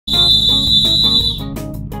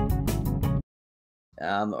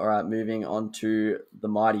All right, moving on to the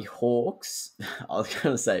mighty Hawks. I was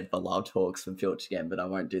going to say beloved Hawks from Pilch again, but I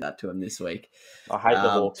won't do that to him this week. I hate the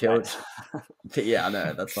Hawks, Pilch, mate. yeah, I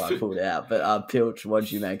know, that's why I pulled out. But Pilch, what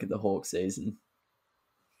did you make of the Hawk season?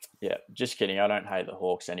 Yeah, just kidding. I don't hate the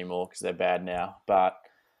Hawks anymore because they're bad now. But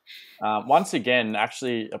once again,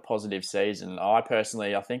 actually a positive season. I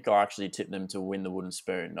think I actually tipped them to win the Wooden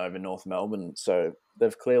Spoon over North Melbourne. So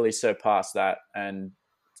they've clearly surpassed that, and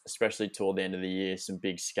especially toward the end of the year, some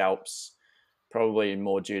big scalps, probably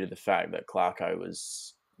more due to the fact that Clarko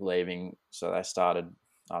was leaving. So they started,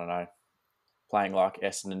 I don't know, playing like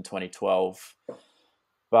Essendon 2012.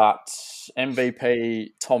 But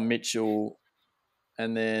MVP, Tom Mitchell,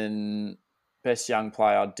 and then best young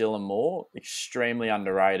player, Dylan Moore, extremely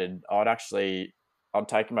underrated. I'd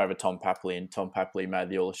take him over Tom Papley, and Tom Papley made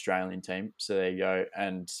the All-Australian team. So there you go.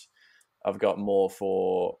 And I've got Moore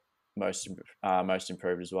for most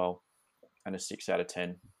improved as well, and a 6 out of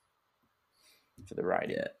 10 for the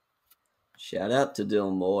rating. Yeah. Shout out to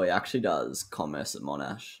Dylan Moore. He actually does commerce at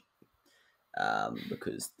Monash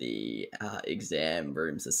because the exam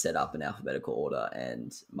rooms are set up in alphabetical order,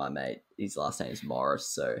 and my mate, his last name is Morris,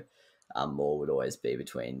 so Moore would always be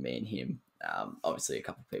between me and him. Obviously, a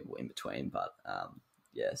couple of people in between, but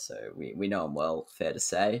yeah, so we know him well, fair to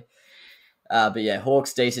say. But yeah,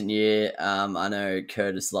 Hawks, decent year. I know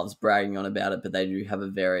Curtis loves bragging on about it, but they do have a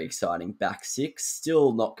very exciting back six.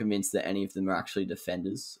 Still not convinced that any of them are actually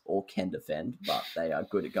defenders or can defend, but they are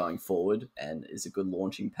good at going forward and is a good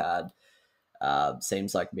launching pad.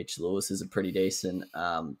 Seems like Mitch Lewis is a pretty decent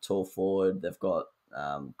tall forward. They've got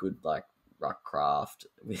good like ruck craft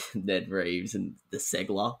with Ned Reeves and the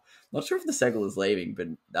Segler. Not sure if the Segler is leaving, but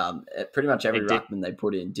pretty much every ruckman they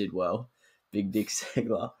put in did well. Big Dick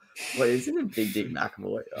Segler. Wait, isn't it Big Dick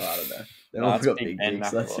McAvoy? Oh, I don't know. They've all got Big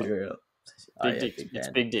Dicks. Let's figure it out. It's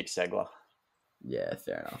Big Dick Segler. Yeah,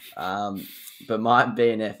 fair enough. But my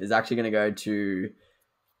BNF is actually going to go to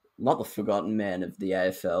not the forgotten man of the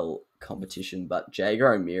AFL competition, but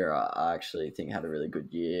Jager O'Meara. I actually think had a really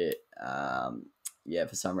good year. Yeah,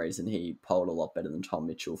 for some reason he polled a lot better than Tom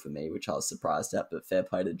Mitchell for me, which I was surprised at. But fair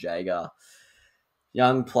play to Jager,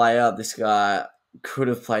 young player. This guy could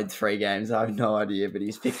have played 3 games. I have no idea, but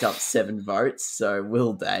he's picked up 7 votes. So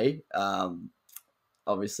Will Day,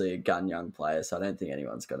 obviously a gun young player. So I don't think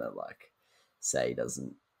anyone's gonna say he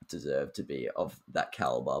doesn't deserve to be of that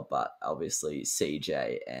caliber. But obviously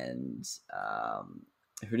CJ and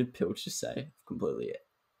who did Pilch just say? Completely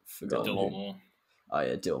forgotten. Dylan Moore. Oh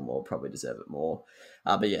yeah, Dylan Moore probably deserve it more.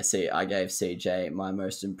 But yeah, see, I gave CJ my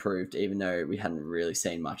most improved, even though we hadn't really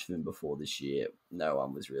seen much of him before this year. No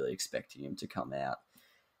one was really expecting him to come out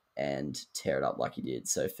and tear it up like he did.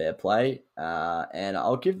 So fair play. And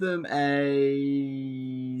I'll give them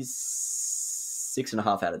a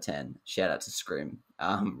 6.5 out of 10. Shout out to Scrim.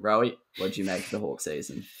 Rowie, what'd you make of the Hawk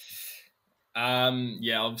season?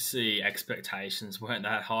 Yeah, obviously expectations weren't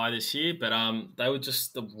that high this year, but they were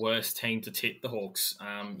just the worst team to tip, the Hawks.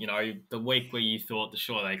 The week where you thought,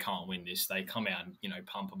 sure, they can't win this, they come out and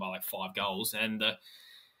pump them by 5 goals, and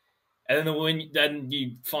then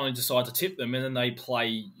you finally decide to tip them, and then they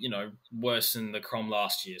play worse than the Crom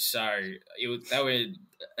last year. So they were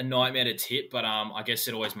a nightmare to tip, but I guess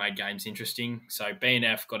it always made games interesting. So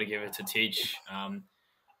BNF got to give it to Tidge.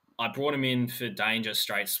 I brought him in for danger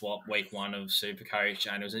straight swap week 1 of Supercoach,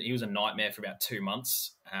 and he was a nightmare for about 2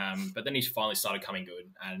 months. But then he finally started coming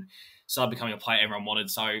good and started becoming a player everyone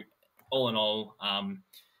wanted. So all in all,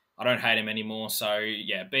 I don't hate him anymore. So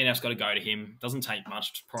yeah, BNF's got to go to him. Doesn't take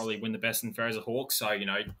much to probably win the best and fairest of Hawks. So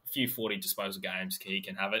a few 40 disposal games, he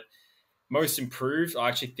can have it. Most improved, I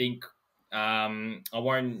actually think I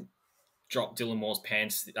won't drop Dylan Moore's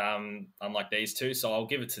pants, unlike these two. So I'll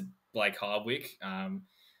give it to Blake Hardwick.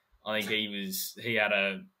 I think he had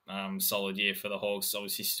a solid year for the Hawks.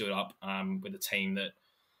 Obviously stood up with a team that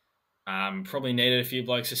probably needed a few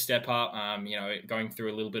blokes to step up, going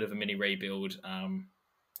through a little bit of a mini rebuild.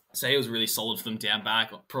 So he was really solid for them down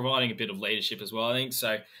back, providing a bit of leadership as well, I think.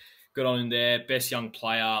 So good on him there. Best young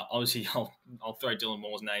player. Obviously, I'll throw Dylan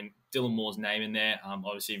Moore's name in there.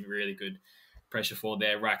 Obviously, really good pressure forward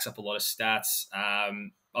there. Racks up a lot of stats.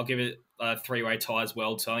 I'll give it a 3-way tie as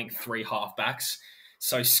well. So I think 3 halfbacks.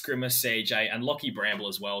 So Scrimmer, CJ, and Lockie Bramble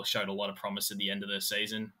as well showed a lot of promise at the end of the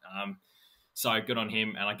season. So good on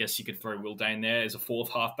him. And I guess you could throw Will Day in there as a 4th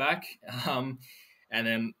halfback. And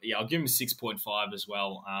then, I'll give him 6.5 as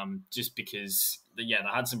well, just because, they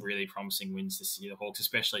had some really promising wins this year, the Hawks,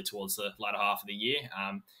 especially towards the latter half of the year,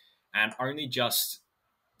 and only just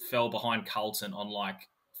fell behind Carlton on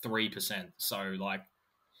 3%. So,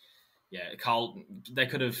 yeah, they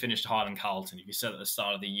could have finished higher than Carlton. If you said at the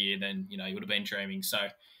start of the year, then you would have been dreaming. So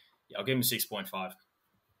yeah, I'll give them 6.5.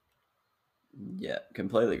 Yeah,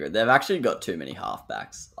 completely agree. They've actually got too many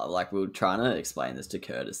halfbacks. Like, we were trying to explain this to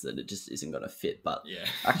Curtis that it just isn't going to fit. But yeah,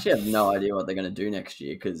 I actually have no idea what they're going to do next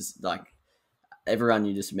year because, like, everyone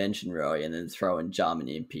you just mentioned, Roy, and then throw in Jarman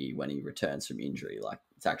Impey when he returns from injury. Like,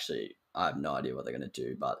 it's actually, I have no idea what they're going to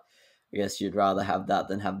do. But I guess you'd rather have that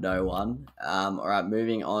than have no one. All right,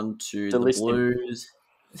 moving on to the Blues.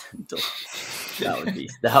 that would be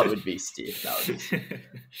stiff. That would be stiff. It's a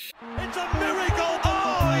miracle!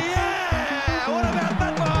 Oh yeah! What about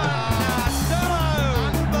that one?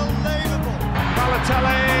 Unbelievable!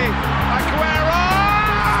 Balotelli, Aguero!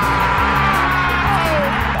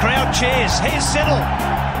 Crowd cheers. Here's Siddle.